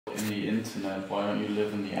in the internet? Why don't you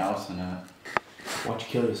live in the internet? Watch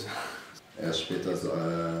Killers. Erst später so,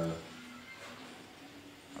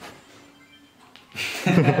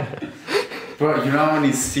 Bro, you know how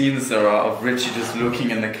many scenes there are of Richy just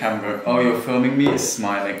looking in the camera? Oh, you're filming me?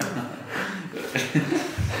 Smiling.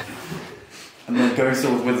 And then goes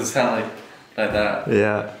off with his hand like that.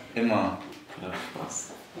 Ja. Immer. Ja,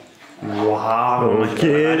 Spaß. Wow.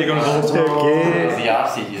 Okay. Okay.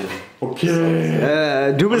 Asiati hier.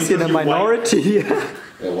 Okay. Du bist hier eine Minority.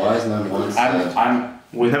 yeah, wise man once said, I'm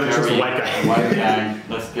with Never trust a Jerry. white guy. White gang.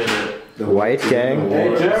 Let's get it. the White way to win gang. a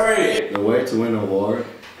war- Jerry! The way to win a war.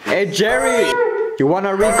 Hey Jerry, you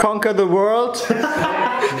wanna reconquer the world?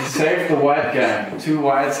 Save the white gang. 2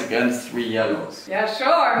 whites against 3 yellows. Yeah,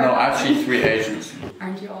 sure. No, actually 3 Asians.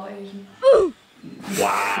 Aren't you all Asian?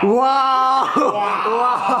 Wow!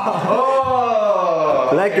 Oh!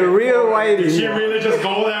 Like a real Did whitey. she really just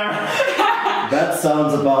go there? That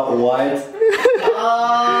sounds about white.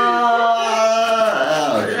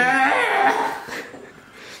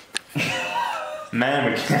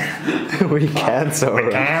 Man, we can't. We cancel.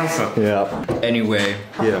 Cancel. Yeah. Anyway,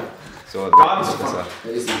 here. So,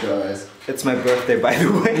 Easy guys. it's my birthday, by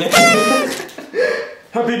the way.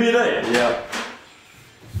 Happy birthday. Yeah.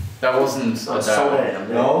 That wasn't a dab.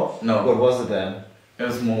 No? No. What was it then? It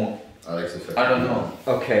was more. Alex, I don't know.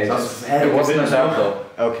 Okay. It wasn't a dab though.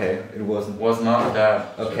 Okay, it wasn't. It was not a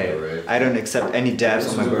dab. Okay. I don't accept any dabs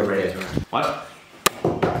on my birthday. What?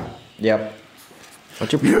 Yep.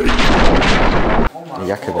 What you? Die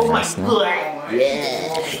Jacke wäre nice, ne?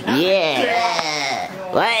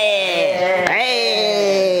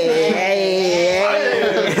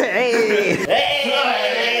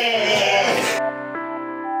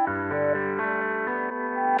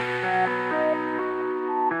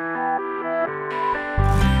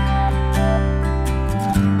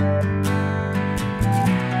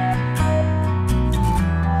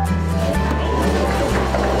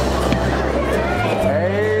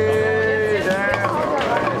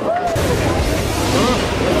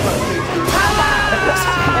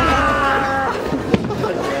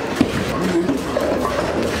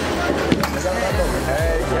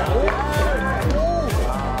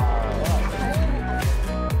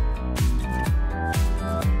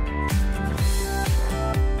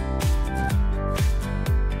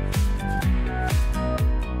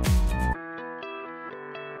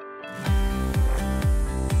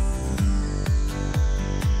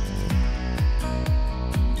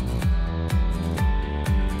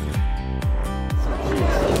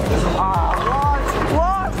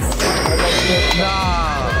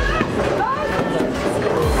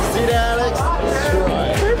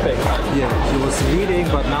 Yeah, he was leading,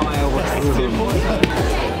 but now I overthrew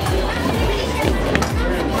him.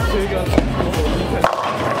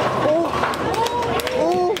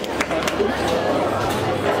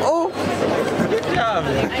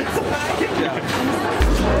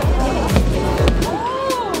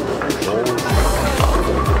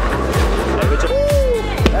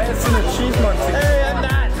 That's an achievement. Hey,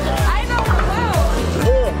 Emdad! I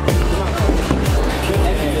know.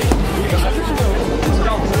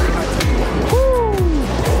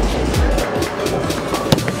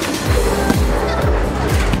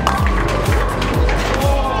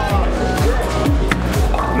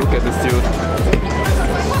 Look at this dude.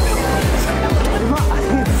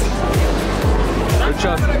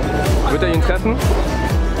 Richard, wird er ihn treffen?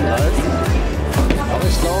 Aber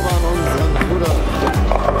ich glaube an unseren Bruder.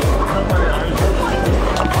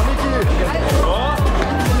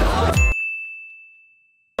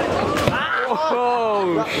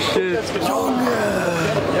 Oh, shit.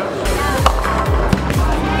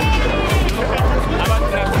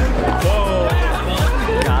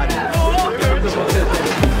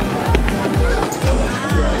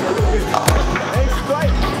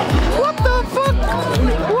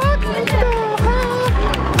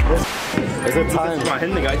 Is it time?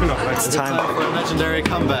 It's time For a legendary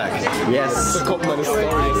comeback. Yes. Kommt meine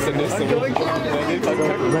Story, ist der nächste Woche.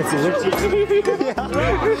 Meinst du Richy?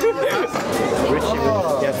 Richy,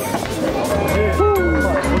 yes.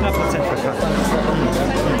 100% verkackt.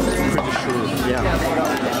 Ja.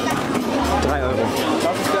 3 Euro.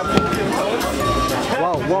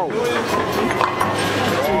 Wow, wow.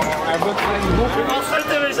 Er wird einen Buch. Was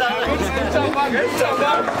sollte mich sagen?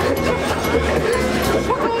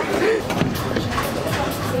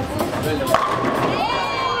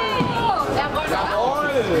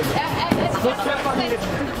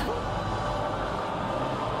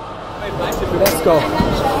 Let's go.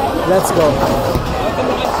 Let's go.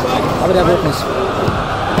 Aber der wird nicht.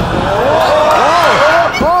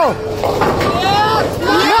 Oh!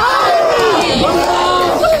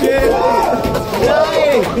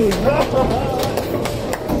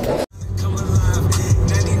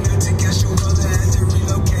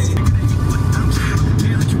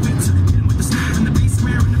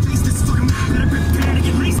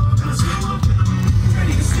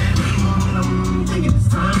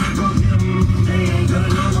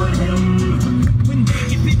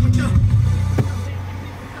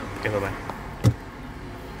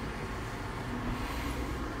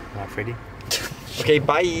 Okay,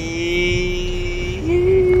 bye. Maybe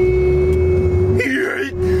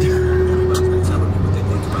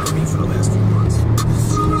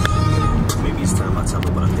it's time I tell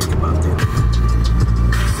her what I think about them.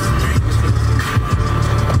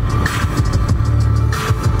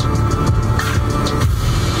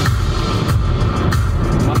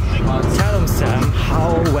 Tell him, Sam,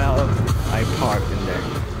 how well I parked in there.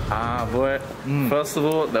 Ah, boy. First of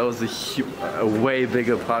all, that was a way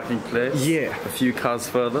bigger parking place. Yeah. A few cars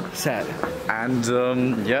further. Sad. And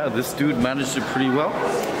yeah, this dude managed it pretty well.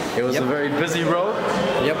 It was a very busy road.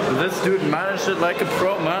 Yep. But this dude managed it like a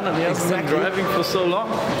pro, man, and he hasn't been driving for so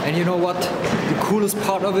long. And you know what? The coolest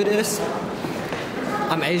part of it is,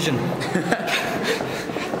 I'm Asian.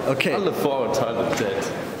 Okay. Alle Vorurteile dead.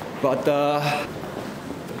 But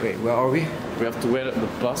wait, where are we? We have to wait at the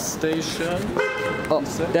bus station. Oh,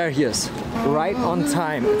 there he is. Right on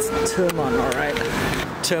time. It's Tilman, alright?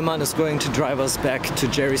 Tilman is going to drive us back to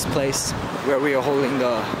Jerry's place where we are holding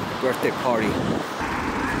the birthday party.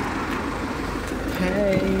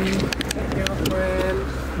 Hey.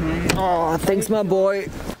 Oh, thanks, my boy.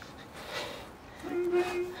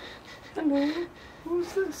 Hello.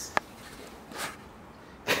 Who's this?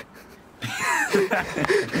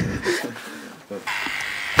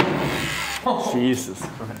 Jesus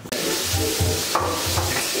Christ.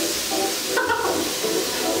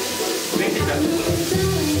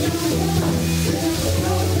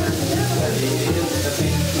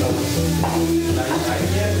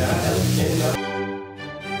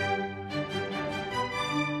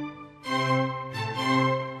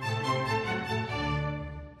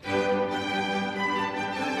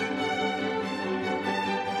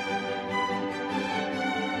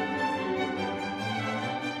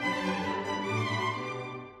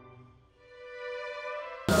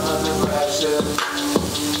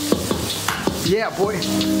 Yeah, boy.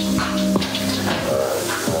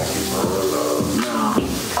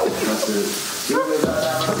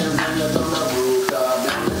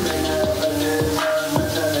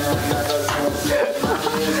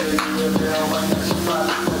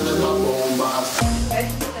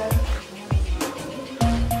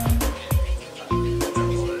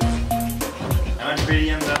 Am I pretty,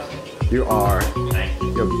 Emdad? You are. Thank you.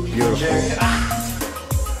 You're beautiful.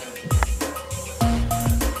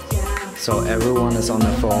 So everyone is on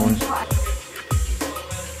the phone.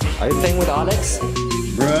 Are you playing with Alex?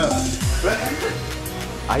 Bruh.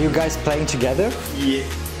 Are you guys playing together? Yeah.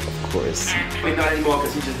 Of course. We're not anymore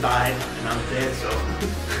because he just died and I'm dead, so.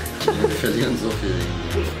 Wir verlieren so viel.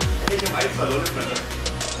 Ich hab eins verloren.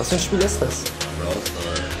 Was für ein Spiel ist das? Raus,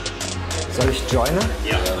 Soll ich joinen?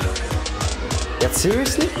 Ja. Jetzt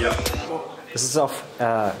seriously? Ja. Ist es auf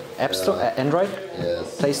App Store, Android?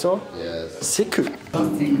 Yes. Play Store? Yes. Sick. Ja, was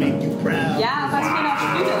wir noch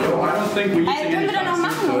spielen. Können wir dann noch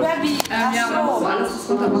machen, oder wie? Ach Ja, aber so. alles ist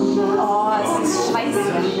runter machen. Oh, es ist scheiße.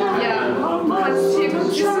 Ja, du kannst hier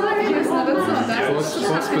gut schießen, hier ist eine Ritze und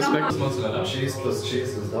dann ist Cheese plus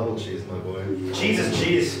cheese is double cheese, my boy. Cheese is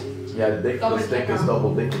cheese. Yeah, dick plus dick is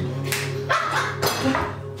double dick.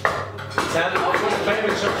 Sam, auch was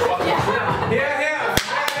favorite shop. Here.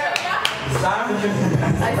 Sam,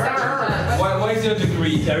 what is your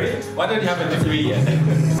degree, Terry? Why don't you have a degree yet?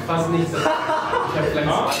 fast nichts. Ich hab vielleicht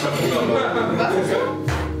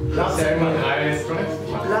ja immer 3 Stripes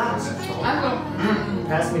gemacht. Also,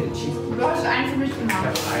 Pass me the cheese. du hast einen für mich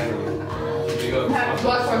gemacht.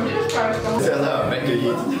 Du hast von mir das Stripes gemacht. Teller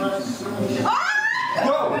weggehielt.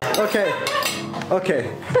 Okay. Okay.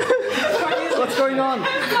 What's going on?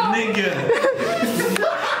 Nigga.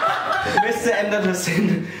 Mr. Emdadish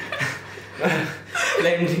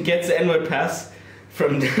claimed he gets the N-word pass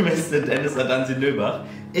from Mr. Dennis Adansi Löbach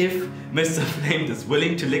if Mr. Flamed is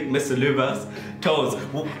willing to lick Mr. Löbach's toes.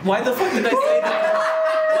 Why the fuck did I say that?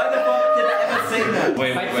 Why the fuck did I ever say that?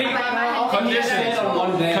 Wait.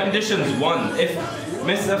 Conditions 1. If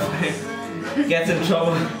Mr. Flame gets in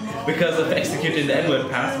trouble because of executing the N-word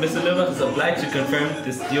pass, Mr. Löbach is obliged to confirm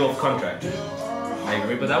this deal of contract. I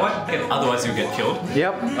agree with that one. Otherwise you get killed.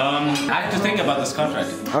 Yep. I have to think about this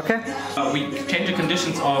contract. Okay. We change the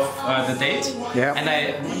conditions of the date. Yeah. And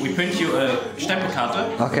we print you a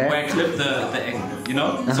Stempelkarte. Okay. Where I clip the egg. You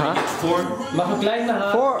know. So you get 4.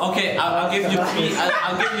 Four. Okay, I'll give you 3.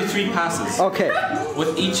 I'll give you 3 passes. Okay.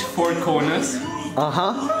 With each 4 corners.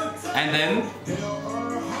 And then.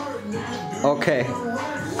 Okay.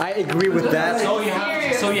 I agree with that. So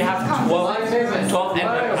you have 12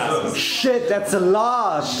 N-word passes. Shit, that's a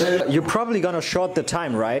lot. You're probably gonna short the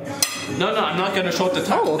time, right? No, I'm not gonna short the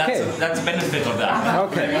time. Oh, okay. That's the benefit of that.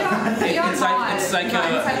 Okay.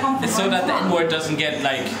 It's so that the N-word doesn't get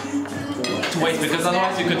like to waste, because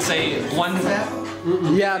otherwise you could say one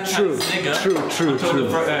Yeah, true. True. Until the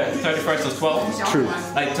 31st of 12th. True.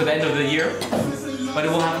 Like to the end of the year. But it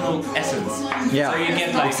will have no essence. Yeah, so you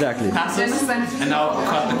get like exactly. passes and now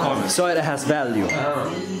cut the corners. So it has value. So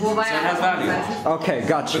it has value. Okay,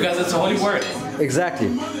 gotcha. Because it's a holy word.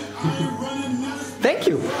 Exactly. Thank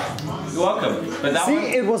you. You're welcome. But that See, one,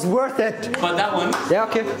 it was worth it. but that one, Yeah,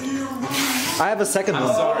 okay. I have a second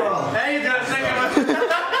one. sorry. Hey, you got a second one.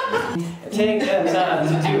 Take the time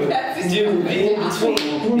to do the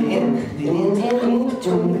in-between.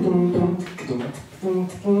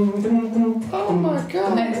 Oh my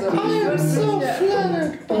god, I am so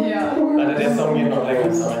flattered. Alter, der Song geht noch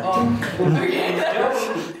länger.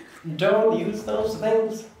 Don't use those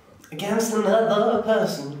things against another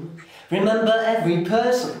person. Remember, every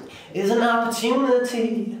person is an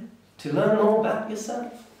opportunity to learn more about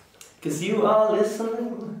yourself. Cause you are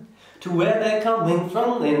listening to where they're coming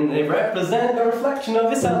from, and they represent a reflection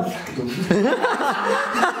of yourself.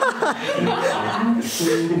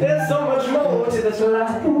 There's so much more to this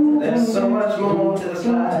life. There's so much more to this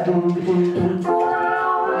life.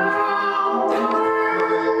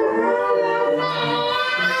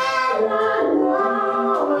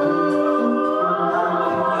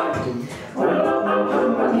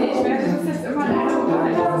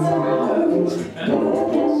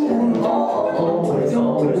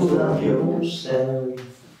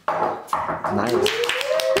 Nice.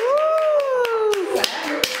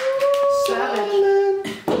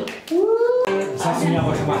 Das hast du mir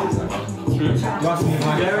aber schon mal gesagt. Du hast mir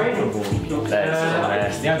mal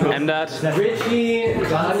Emdad. Richy,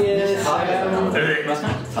 Daniel,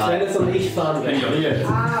 Dennis und ich fahren weg.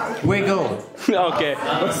 Wiggle. Okay,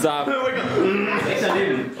 stop.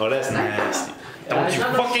 Oh, that's nasty. Don't you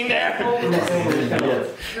fucking dare!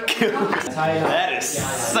 That is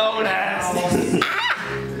so nasty.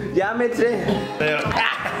 Ja, bitte.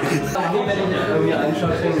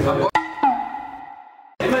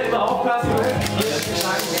 Immer aufpassen.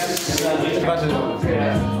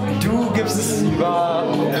 Du gibst es über.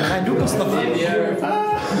 Nein, du bist noch.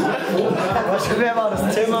 Wer war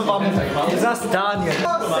das? Tilman war mit. Du sagst Daniel.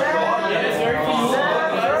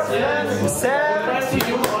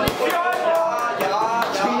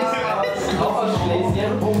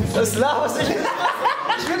 Das laberst du nicht.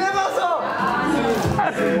 Ich bin immer so.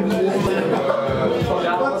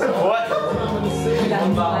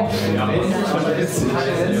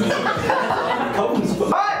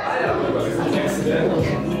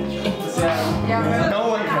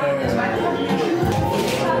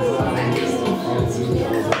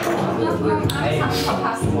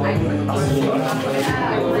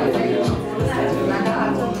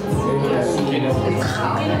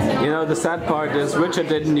 You know, the sad part is Richard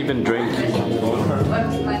didn't even drink.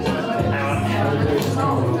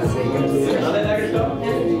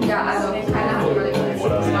 Ja, also keiner hat überlegt, das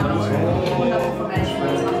war noch 100 von Menschen,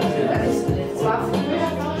 das war früher.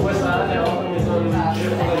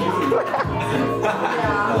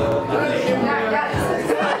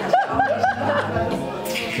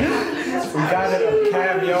 We got it on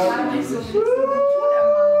cameo.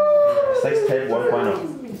 Sex tape 1.0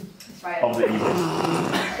 of the evening.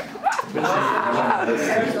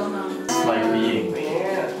 It's like being.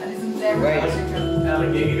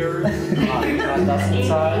 Alligator.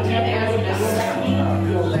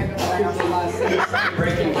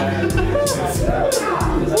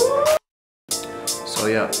 So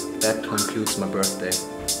yeah, that concludes my birthday.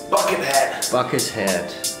 Bucket hat. Bucket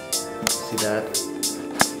hat. See that?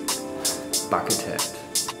 Bucket hat.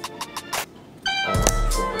 Oh,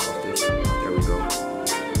 focus of this. There we go.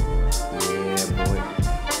 Yeah, boy.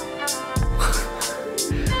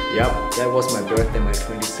 Yep, that was my birthday, my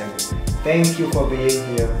 22nd. Thank you for being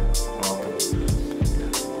here. Okay.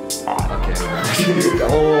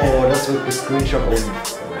 Oh, das wird the Screenshot only.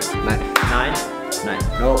 Nein. Nein. Nein.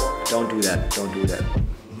 No, don't do that. Don't do that.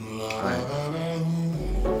 Fine.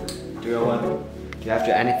 Do you have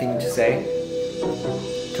anything to say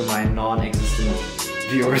to my non-existent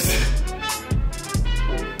viewers?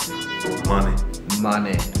 Money.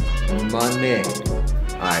 Money. Money.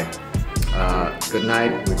 Alright. Good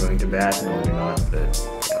night. We're going to bed. No, we're not. But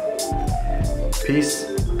yeah. Peace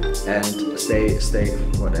and stay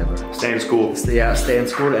whatever. Stay in school. Stay in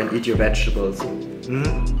school and eat your vegetables.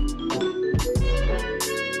 Mm?